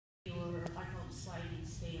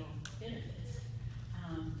benefits.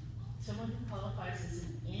 Someone who qualifies as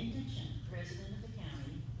an indigent resident of the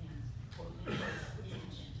county, quote,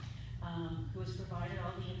 indigent, who has provided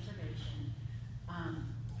all the information,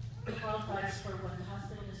 qualifies for what the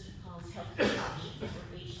hospital district calls healthcare options, or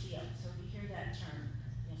HCO. So if you hear that term,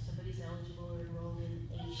 somebody's eligible or enrolled in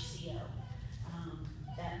HCO.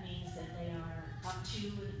 That means that they are up to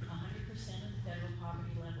 100% of the federal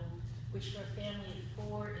poverty level, which for a family of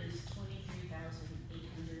 4 is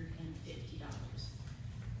 $23,850.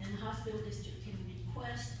 And the hospital district can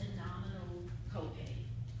request a nominal copay.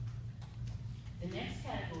 The next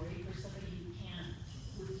category for somebody who can't,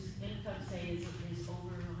 whose income, say, is